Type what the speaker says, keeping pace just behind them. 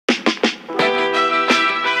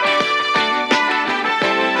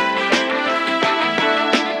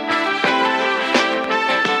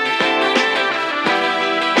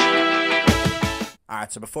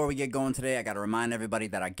Alright, so before we get going today, I got to remind everybody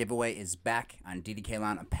that our giveaway is back on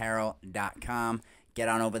ddklineapparel.com. Get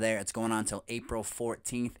on over there. It's going on until April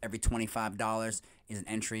 14th. Every $25 is an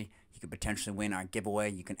entry. You could potentially win our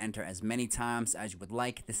giveaway. You can enter as many times as you would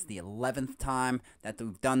like. This is the 11th time that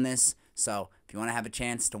we've done this. So if you want to have a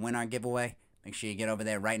chance to win our giveaway, make sure you get over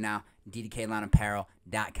there right now,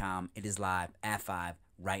 ddklineapparel.com. It is live at 5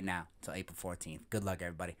 right now until April 14th. Good luck,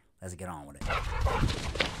 everybody. Let's get on with it.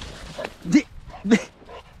 It's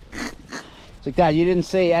like, Dad, you didn't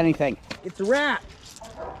say anything. It's a rat.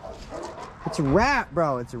 It's a rat,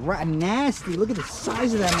 bro. It's a rat. Nasty. Look at the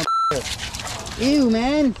size of that motherfucker. Ew,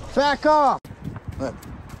 man. Back off. Look.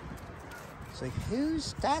 It's like,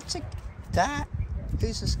 who's that's a that?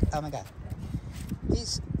 Who's this? Oh my God.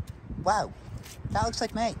 He's wow. That looks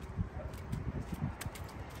like me.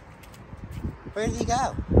 Where did he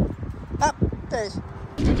go? Oh, there he is.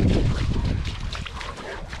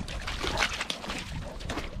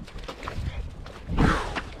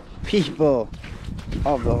 People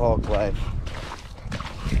of the Hulk life.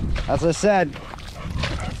 As I said,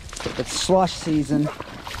 it's slush season.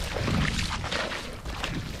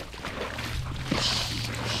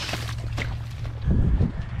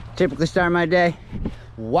 Typically start my day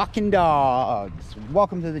walking dogs.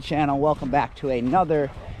 Welcome to the channel. Welcome back to another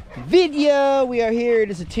video. We are here. It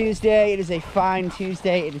is a Tuesday. It is a fine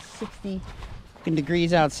Tuesday. It is 60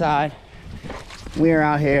 degrees outside. We are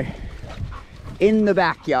out here in the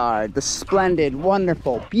backyard, the splendid,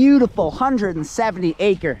 wonderful, beautiful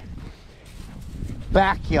 170-acre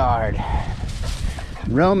backyard,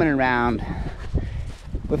 roaming around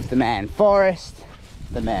with the man Forrest,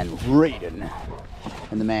 the man Raiden,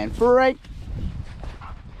 and the man Frank.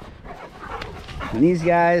 And these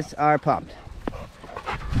guys are pumped.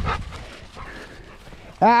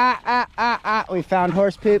 We found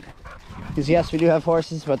horse poop, because yes, we do have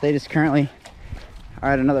horses, but they just currently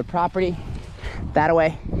are at another property that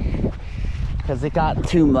away because it got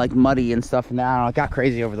too like muddy and stuff, and I don't know, it got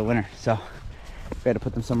crazy over the winter, so we had to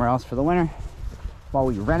put them somewhere else for the winter while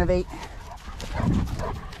we renovate.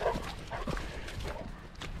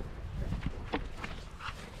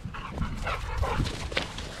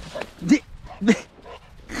 It's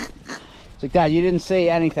like, Dad, you didn't say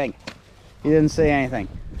anything. You didn't say anything.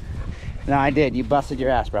 No, I did. You busted your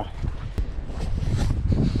ass, bro.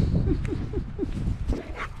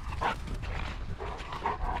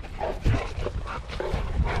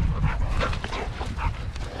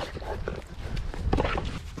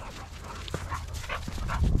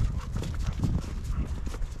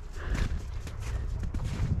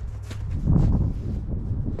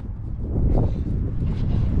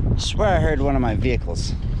 I swear I heard one of my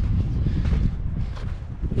vehicles.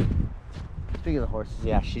 Speaking of the horses,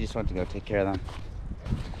 yeah, she just went to go take care of them.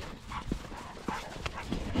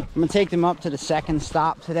 I'm gonna take them up to the second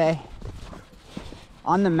stop today.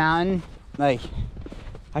 On the mountain, like,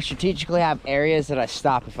 I strategically have areas that I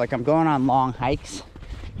stop if, like, I'm going on long hikes.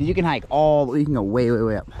 You can hike you can go way, way,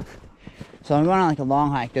 way up. So I'm going on like a long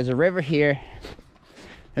hike. There's a river here.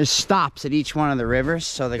 There's stops at each one of the rivers,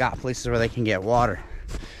 so they got places where they can get water.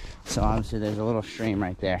 So obviously there's a little stream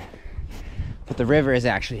right there, but the river is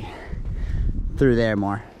actually through there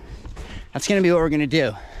more. That's gonna be what we're gonna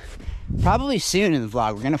do. Probably soon in the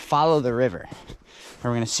vlog, we're gonna follow the river.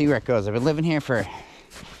 We're gonna see where it goes. I've been living here for,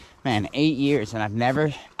 man, 8 years, and I've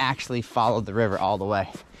never actually followed the river all the way.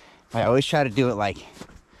 I always try to do it like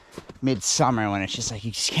midsummer when it's just like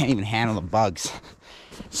you just can't even handle the bugs.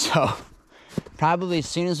 So probably as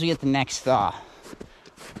soon as we get the next thaw,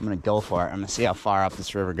 I'm gonna go for it. I'm gonna see how far up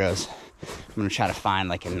this river goes. I'm gonna try to find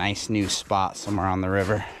like a nice new spot somewhere on the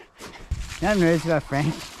river. You know what I've noticed about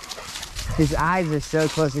Frank? His eyes are so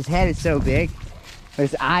close. His head is so big, but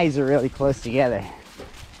his eyes are really close together.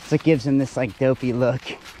 So it gives him this like dopey look.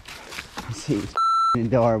 He's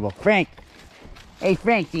adorable. Frank! Hey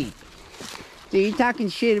Frankie! Dude, you talking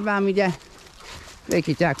shit about me, Dad? Like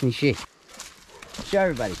you're talking shit. Show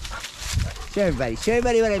everybody. Show everybody. Show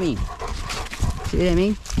everybody what I mean. See what I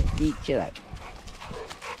mean? Chill out.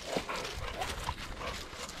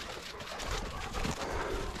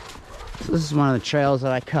 So this is one of the trails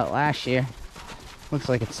that I cut last year. Looks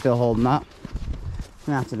like it's still holding up.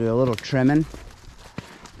 Gonna have to do a little trimming,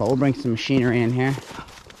 but we'll bring some machinery in here,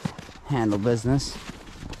 handle business.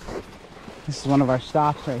 This is one of our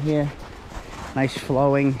stops right here. Nice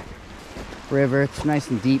flowing river. It's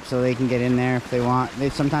nice and deep, so they can get in there if they want.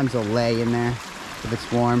 Sometimes they'll lay in there if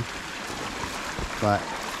it's warm. But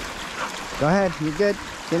go ahead, you're good.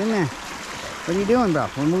 Get in there. What are you doing, bro?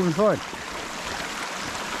 We're moving forward.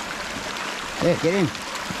 Yeah, get in.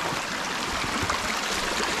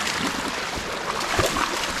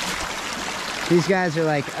 These guys are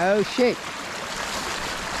like, oh shit.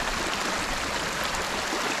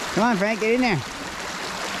 Come on, Frank, get in there.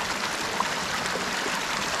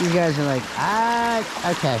 These guys are like,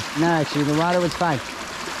 okay. No, actually, the water was fine.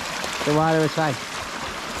 The water was fine.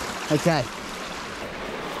 Okay.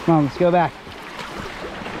 Come on, let's go back.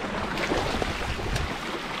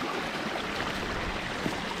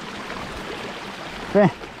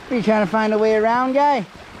 Are you trying to find a way around, guy?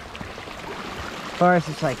 Forrest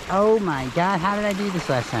is like, oh my god, how did I do this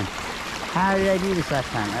last time? How did I do this last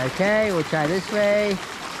time? Okay, we'll try this way.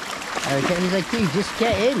 Okay, he's like, dude, just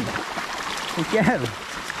get in. Like, yeah,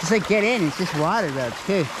 just like get in. It's just water though, it's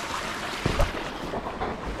cool.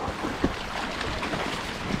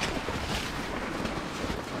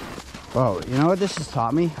 Whoa, you know what this has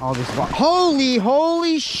taught me? All this water.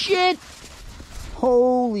 Holy shit!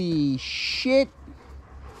 Holy shit!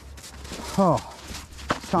 Oh,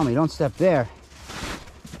 tell me, don't step there.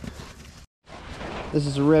 This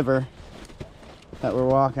is a river that we're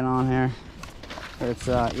walking on here. It's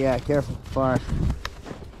yeah, careful, Forrest.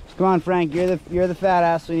 Come on, Frank, you're the fat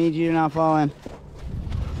ass. We need you to not fall in.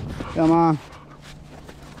 Come on.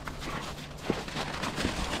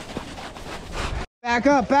 Back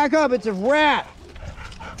up, it's a rat.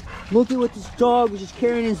 Look at what this dog was just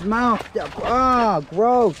carrying in his mouth. Oh,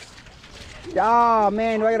 gross. Oh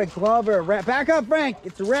man, do I got a glove or a rat? Back up, Frank,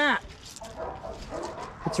 it's a rat.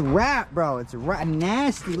 It's a rat, bro. It's a rat.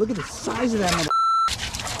 Nasty. Look at the size of that mother.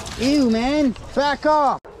 Ew, man. Back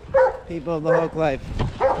off. People of the Hoke life.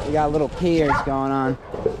 We got little peers going on.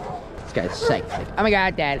 This guy's sick. Oh my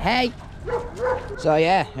god, Dad. Hey. So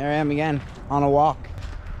yeah, here I am again on a walk.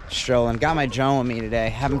 Strolling. Got my drone with me today.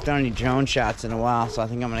 Haven't done any drone shots in a while, so I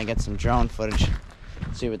think I'm gonna get some drone footage.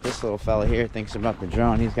 See what this little fella here thinks about the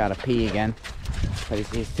drone. He's got to pee again. But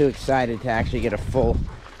he's too excited to actually get a full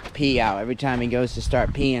pee out. Every time he goes to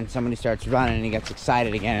start peeing, somebody starts running and he gets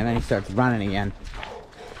excited again, and then he starts running again.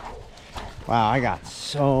 Wow, I got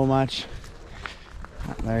so much.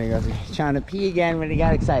 There he goes. He's trying to pee again, but he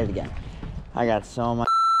got excited again. I got so much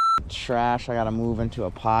trash I gotta move into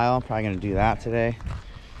a pile. Probably gonna do that today.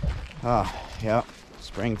 Oh, yep.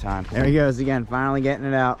 Springtime. There he goes again, finally getting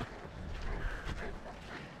it out.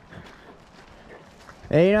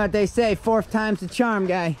 Hey, you know what they say, fourth time's the charm,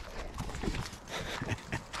 guy.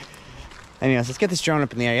 Anyways, let's get this drone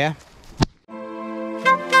up in the air, yeah?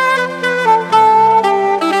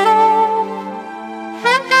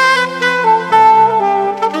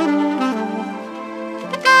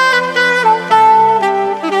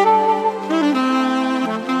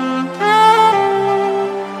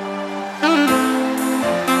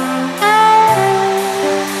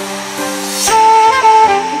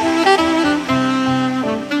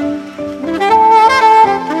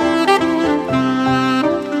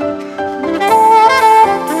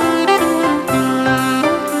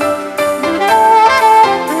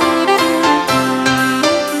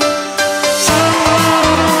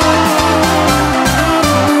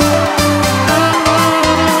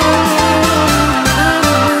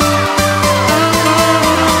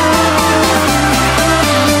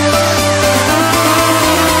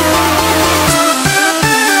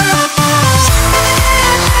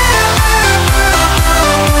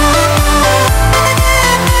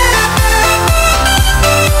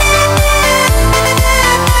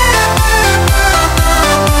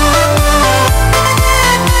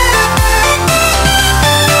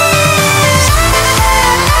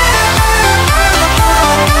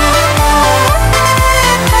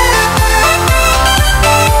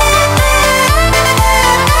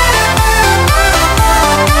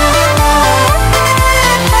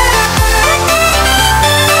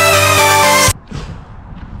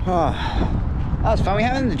 That was fun. We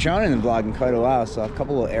haven't had the drone in the vlog in quite a while, so a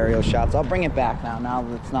couple of aerial shots. I'll bring it back now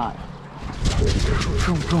that it's not.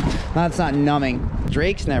 Now it's not numbing.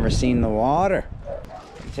 Drake's never seen the water.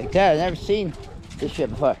 Take that. I've never seen this shit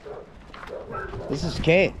before. This is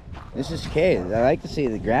cave. This is cave. I like to see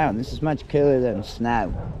the ground. This is much cooler than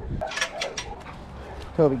snow.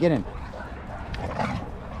 Kobe, get in.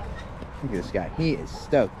 Look at this guy. He is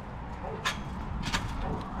stoked.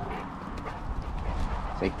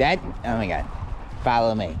 Like that. Oh my god.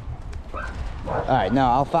 Follow me. All right. No,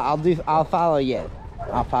 I'll follow you.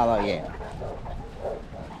 I'll follow you.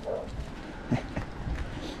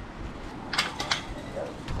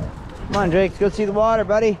 Come on, Drake. Let's go see the water,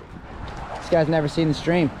 buddy. This guy's never seen the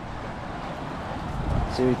stream.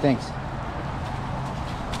 Let's see what he thinks.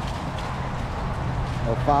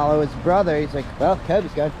 He'll follow his brother. He's like, well,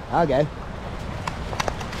 Kobe's good. I'll go.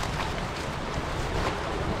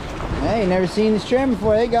 Hey, never seen this stream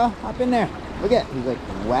before. There you go. Hop in there. Look at it. He's like,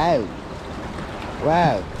 wow.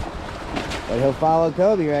 Wow. But he'll follow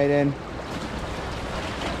Kobe right in.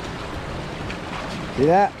 See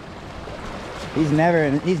that? He's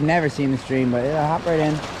never seen the stream, but it'll hop right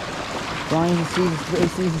in. As long as he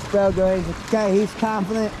sees the spell going, he's like, okay, he's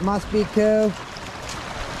confident, must be cool.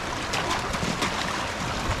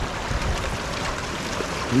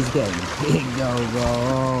 He's getting big though, bro.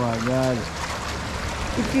 Oh my god.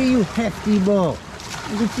 Look at you, hefty bull.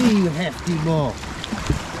 Look at you, hefty bull.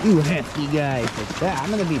 You hefty guy. Like that. I'm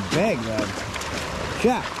gonna be big, man.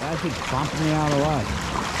 Check. That keeps bumping me out of the way.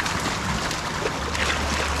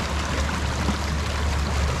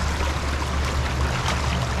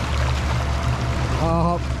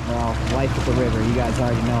 Oh, well, life at the river. You guys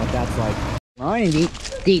already know what that's like. Morning,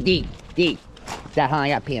 Dee. That huh? I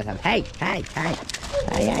got penis. Hey.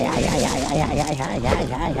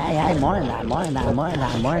 Morning.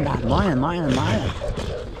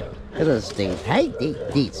 Look at those things. Hey,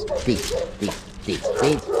 Deeds.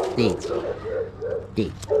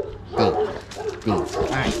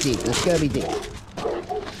 Alright, Deeds. Let's go be Deeds.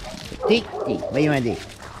 Deeds. What do you want to do?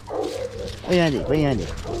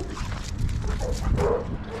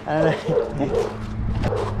 I don't know.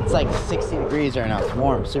 It's like 60 degrees right now. It's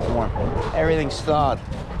warm, super warm. Everything's thawed.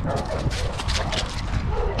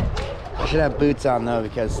 I should have boots on though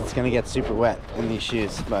because it's gonna get super wet in these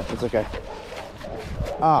shoes, but it's okay.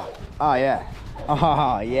 Oh yeah.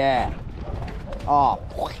 Oh yeah. Oh.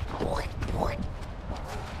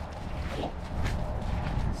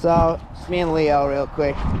 So it's me and Leo real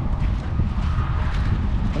quick.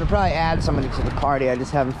 I'm gonna probably add somebody to the party. I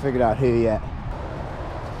just haven't figured out who yet.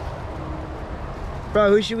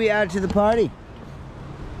 Bro, who should we add to the party?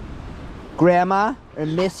 Grandma or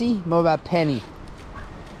Missy? What about Penny?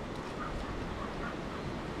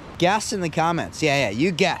 Guess in the comments. Yeah,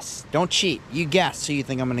 you guess. Don't cheat. You guess who you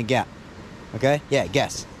think I'm gonna get. Okay? Yeah,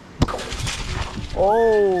 guess.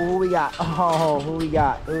 Oh, who we got? Oh, who we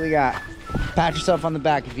got? Pat yourself on the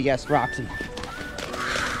back if you guessed Roxy.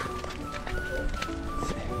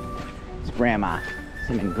 It's Grandma. It's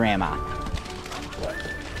him and Grandma.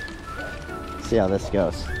 See how this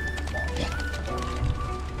goes.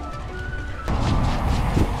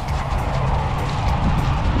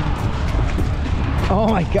 Oh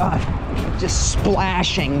my god, just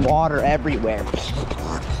splashing water everywhere.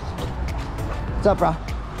 What's up, bro?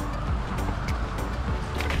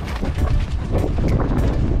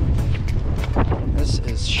 This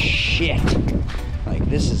is shit. Like,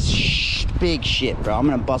 this is big shit, bro. I'm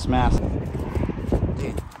gonna bust my ass. Dude,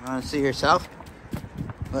 you wanna see yourself?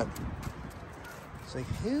 Look. It's like,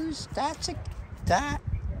 who's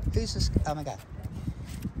this? Oh my god.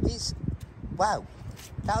 Wow.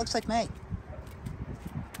 That looks like me.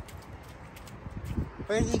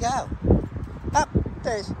 Where did he go? Oh,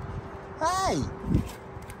 there's. Hi.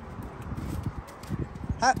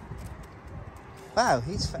 Oh. Wow,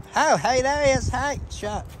 he's. Oh, hey, there he is. Hey,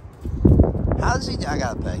 shut. How does he do? I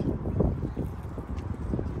gotta pay.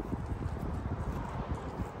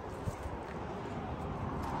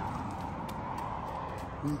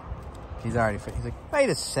 He's already. He's like, wait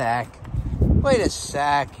a sec.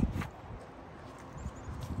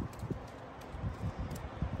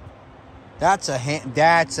 That's a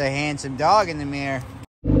handsome dog in the mirror.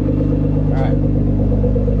 Alright.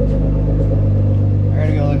 I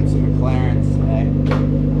gotta go look at some McLarens today.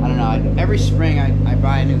 I don't know. Every spring I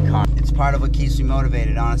buy a new car. It's part of what keeps me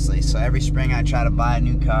motivated, honestly. So every spring I try to buy a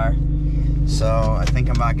new car. So I think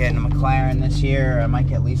I'm about getting a McLaren this year. I might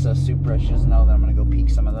get Lisa a Supra. She doesn't know that I'm gonna go peek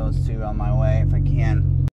some of those too on my way if I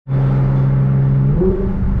can.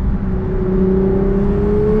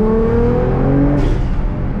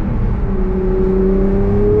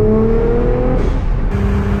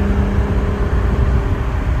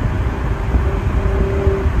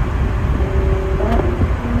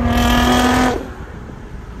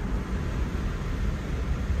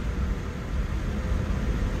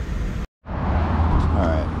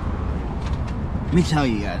 Let me tell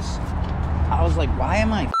you guys, I was like, why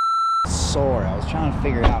am I sore? I was trying to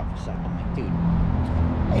figure it out for a second. I'm like, dude,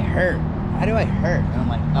 I hurt. Why do I hurt? And I'm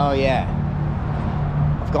like, oh yeah,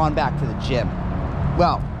 I've gone back to the gym.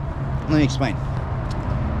 Well, let me explain.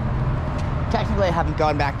 Technically, I haven't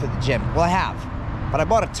gone back to the gym. Well, I have, but I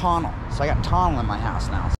bought a tonneau, so I got tonneau in my house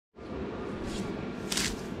now.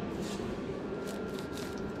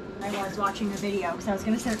 I was watching the video because I was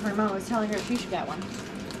going to send it to my mom. I was telling her she should get one.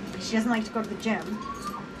 She doesn't like to go to the gym.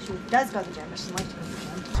 She does go to the gym, but she doesn't like to go to the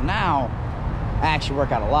gym. So now, I actually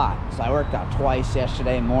work out a lot. So I worked out twice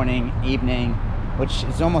yesterday, morning, evening, which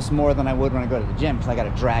is almost more than I would when I go to the gym, because I got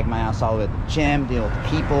to drag my ass all the way to the gym, deal with the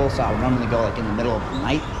people, so I would normally go like in the middle of the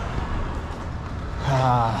night.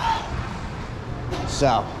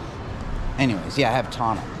 So, Anyways, yeah, I have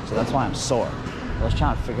tunnel, so that's why I'm sore. I was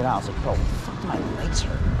trying to figure it out. I was like, bro, fuck, my legs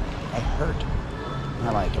hurt. I hurt.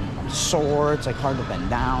 And I'm sore. It's like hard to bend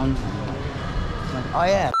down. I'm like, oh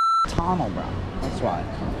yeah, tunnel, bro. That's why.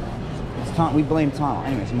 It's we blame tunnel.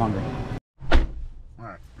 Anyways, I'm hungry.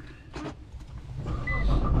 Alright.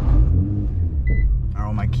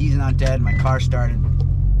 Oh, my key's not dead. My car started.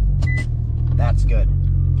 That's good.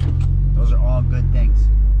 Those are all good things.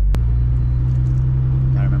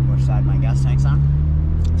 Gotta remember which side my gas tank's on.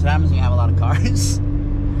 So that happens when you have a lot of cars. You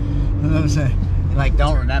know what I'm saying? You like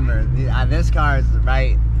don't remember. This car is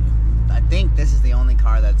right. I think this is the only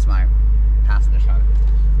car that's my passenger side.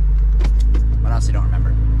 What else you don't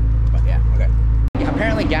remember? But yeah, okay. Yeah,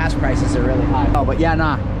 apparently gas prices are really high. Oh, but yeah,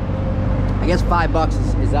 nah. I guess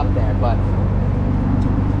 $5 is up there, but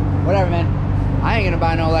whatever, man. I ain't gonna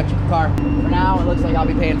buy no electric car. For now, it looks like I'll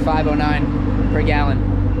be paying $5.09 per gallon,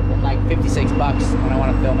 and like 56 bucks when I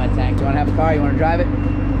want to fill my tank. You want to have a car? You want to drive it?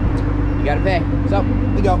 You gotta pay. So,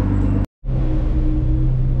 we go.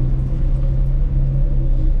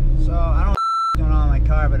 So, I don't know what's going on with my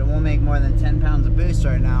car, but it won't make more than 10 pounds of boost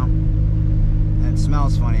right now. And it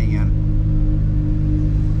smells funny again.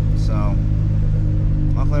 So,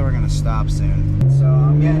 hopefully we're gonna stop soon. So,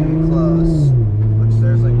 I'm getting close. Which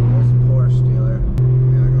there's a Porsche dealer.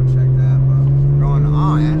 We gotta go check that. But we're going,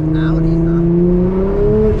 oh yeah, Audi, huh?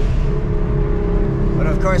 But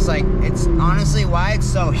of course, like, it's honestly why it's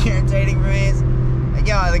so irritating for me is, like,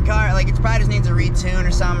 yo, the car, like, it probably just needs a retune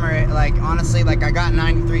or something, or, like, honestly, like, I got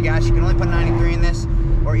 93 gas. You can only put 93 in this,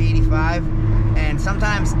 or 85. And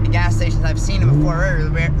sometimes the gas stations, I've seen them before,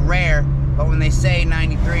 rare, but when they say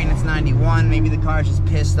 93 and it's 91, maybe the car's just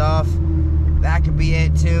pissed off. That could be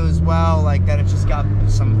it too as well, like that it's just got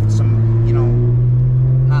some, you know,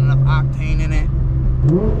 not enough octane in it.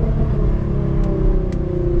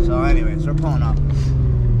 So anyways, we're pulling up.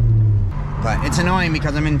 But it's annoying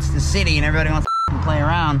because I'm in the city and everybody wants to play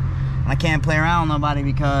around. And I can't play around with nobody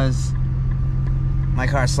because my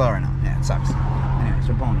car's slow right now. Yeah, it sucks. Anyways,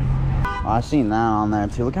 we're pulling up. Oh, I've seen that on there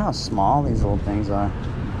too. Look how small these little things are.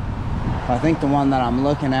 I think the one that I'm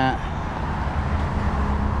looking at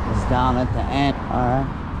is down at the end. Alright.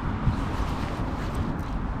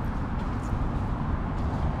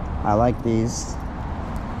 I like these.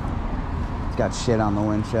 It's got shit on the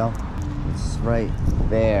windshield. It's right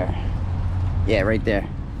there. Yeah, right there.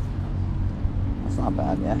 That's not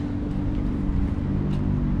bad, yeah.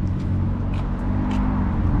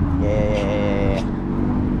 Yeah.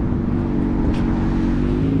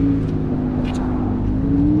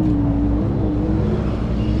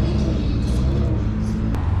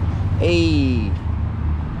 Hey,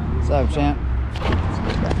 what's up, champ?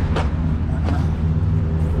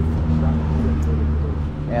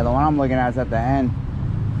 Yeah, the one I'm looking at is at the end.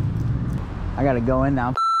 I gotta go in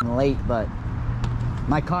now. I'm late, but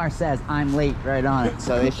my car says I'm late right on it,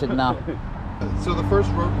 so they should know. So the first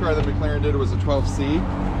road car that McLaren did was a 12C.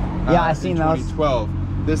 Yeah, I seen those. 2012.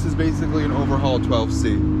 This is basically an overhauled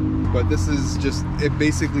 12C. But this is just, it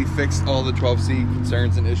basically fixed all the 12C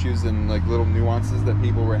concerns and issues and like little nuances that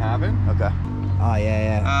people were having. Okay. Oh,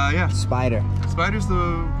 yeah. Yeah. Spider. Spider's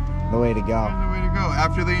the way to go. The way to go.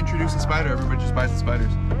 After they introduce the Spider, everybody just buys the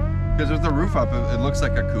Spiders. Because with the roof up, it looks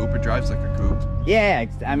like a coupe, it drives like a coupe. Yeah,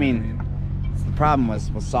 I mean, the problem was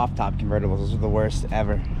soft top convertibles. Those were the worst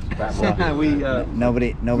ever. Nobody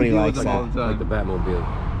likes that. Like the Batmobile.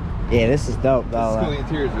 Yeah, this is dope though. The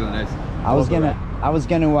interior is really nice. I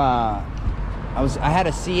had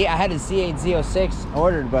a C8 Z06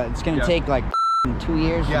 ordered, but it's gonna take like 2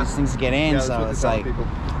 years for these things to get in. So it's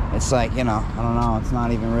like, you know, I don't know. It's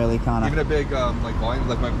not even really kind of. Even a big like volume,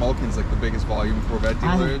 like my Vulcan's like the biggest volume Corvette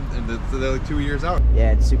dealer, and they're like 2 years out.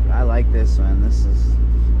 Yeah, it's super. I like this one. This is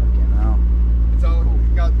fucking hell. It's all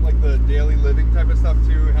got like the daily living type of stuff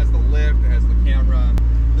too. It has the lift, it has the camera.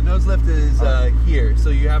 The nose lift is here, so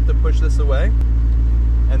you have to push this away,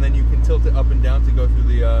 and then you can tilt it up and down to go through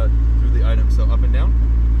the item. So up and down.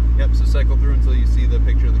 Yep. So cycle through until you see the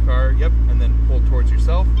picture of the car. Yep. And then pull towards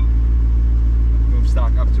yourself. Move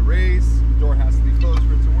stock up to raise. Door has to be closed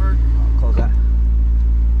for it to work. Close that.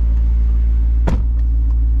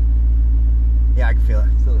 Yeah, I can feel it.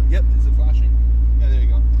 Yep. Is it flashing? Yeah. There you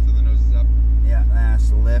go. So the nose is up. Yeah. That's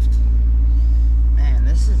the lift. Man,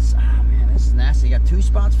 this is nasty. You got 2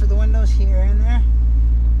 spots for the windows here and there.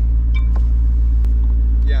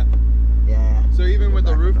 Yeah. Yeah. So even with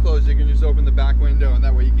the roof closed, you can just open the back window, and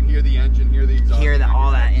that way you can hear the engine, hear the exhaust. Hear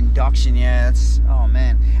all that induction. Yeah. It's, oh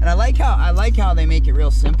man. And I like how they make it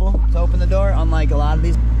real simple to open the door, unlike a lot of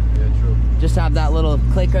these. Yeah, true. Just have that little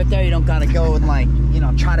click right there. You don't gotta go and like, you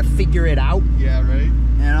know, try to figure it out. Yeah, right. You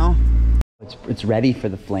know. it's ready for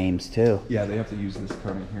the flames too. Yeah, they have to use this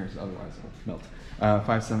coating here, so otherwise it'll melt.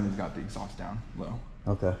 570's got the exhaust down low.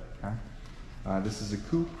 Okay. Okay. This is a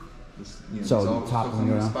coupe. This, So top on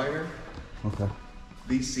the Spider. Okay.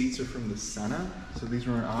 These seats are from the Senna, so these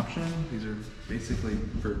were an option. These are basically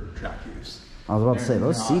for track use. I was about to say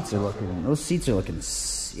those seats are looking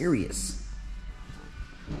serious.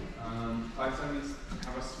 570s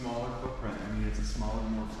have a smaller footprint. I mean, it's a smaller,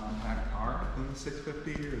 more compact car than the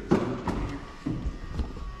 650 or the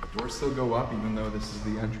 750. Doors still go up, even though this is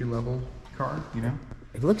the entry-level car. You know.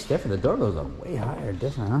 It looks different. The door goes up way higher,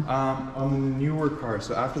 different, huh? On the newer cars,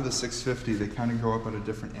 so after the 650, they kind of go up at a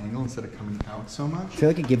different angle instead of coming out so much. I feel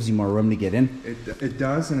like it gives you more room to get in. It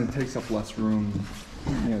does, and it takes up less room,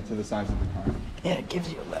 to the size of the car. Yeah, it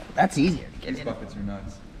gives you a lift. That's easier to get These in. buckets are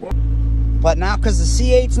nuts. But now, because the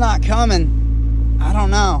C8's not coming, I don't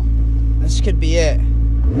know. This could be it.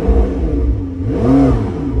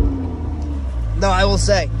 Though I will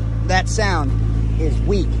say, that sound is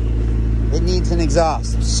weak. It needs an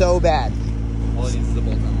exhaust so bad. All it needs is a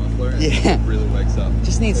bolt-on muffler, and Yeah. it really wakes up.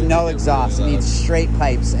 Just needs no exhaust. It needs straight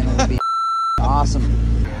pipes, and it'll be awesome.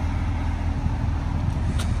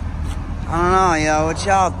 I don't know, yo. What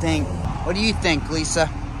y'all think? What do you think, Lisa?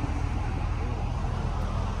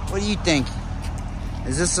 What do you think?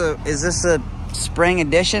 Is this a spring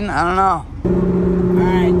edition? I don't know. All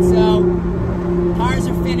right, so cars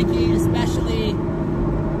are finicky, especially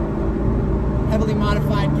heavily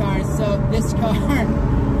modified cars. So this car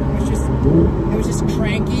was just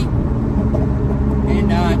cranky,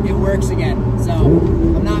 and it works again. So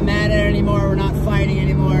I'm not mad at it anymore. We're not fighting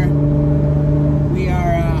anymore. We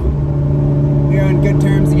are on good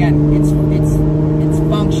terms again. It's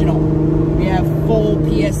functional. We have full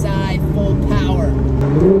PSI, full power.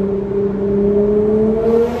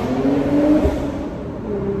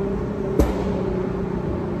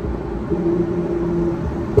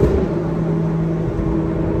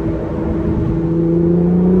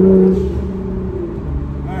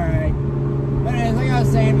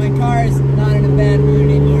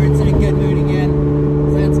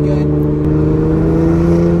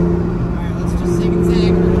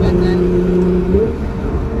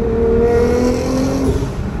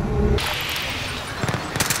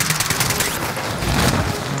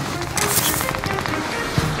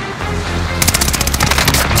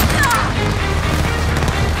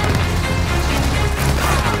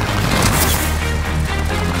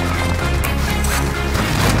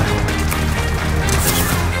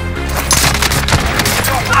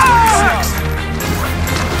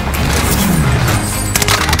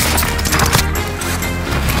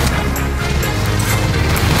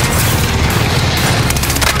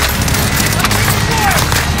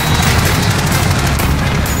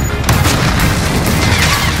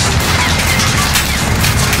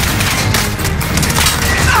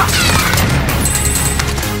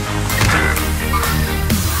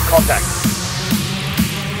 Contact.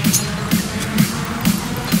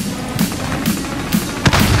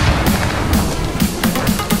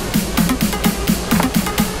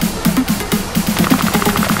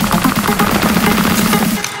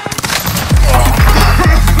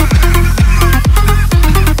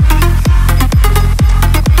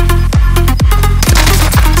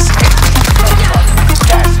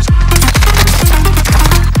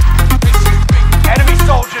 Enemy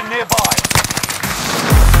soldier nearby.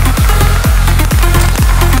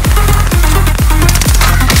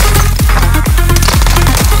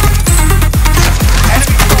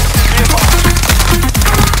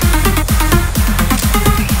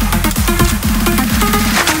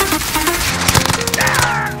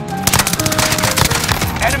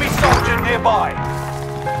 Enemy soldier nearby.